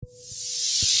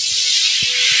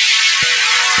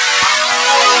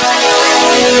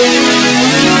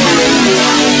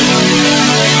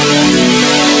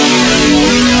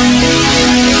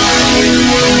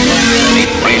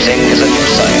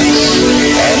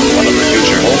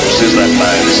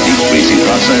by this deep freezing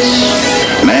process,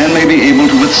 man may be able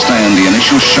to withstand the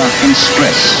initial shock and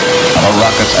stress of a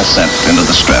rocket's ascent into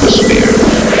the stratosphere.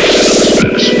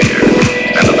 Into the stratosphere.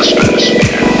 Into the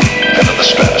stratosphere. Into the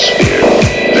stratosphere.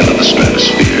 Into the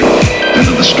stratosphere.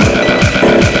 Into the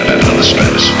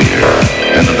stratosphere.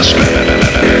 Into the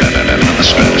stratosphere. Into the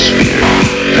stratosphere.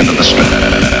 Into the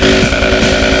stratosphere.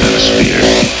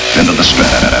 Into the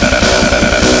stratosphere.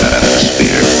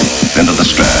 Into the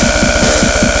stratosphere.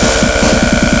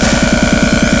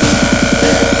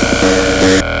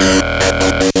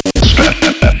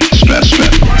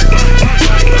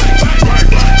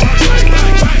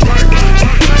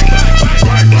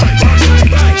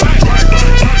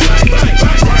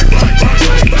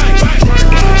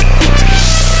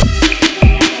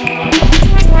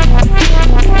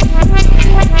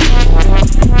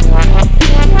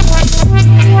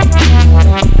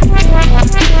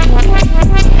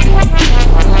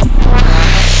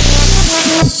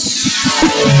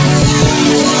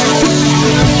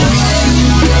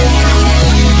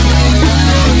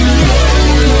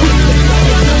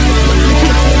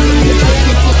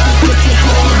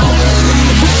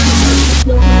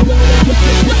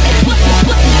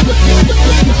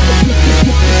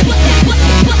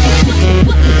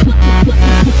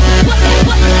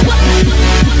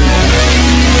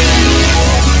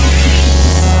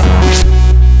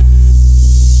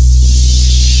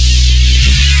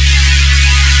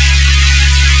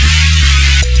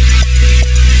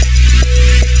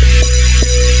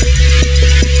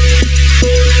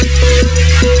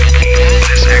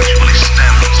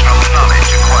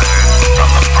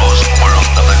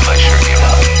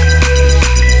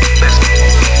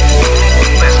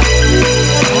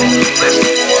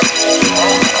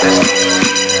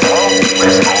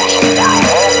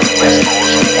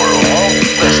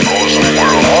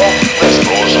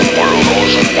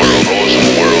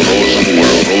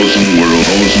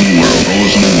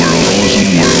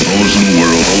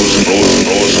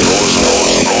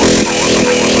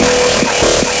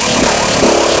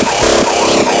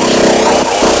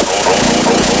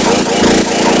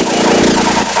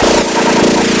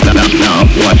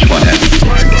 Watch what happens.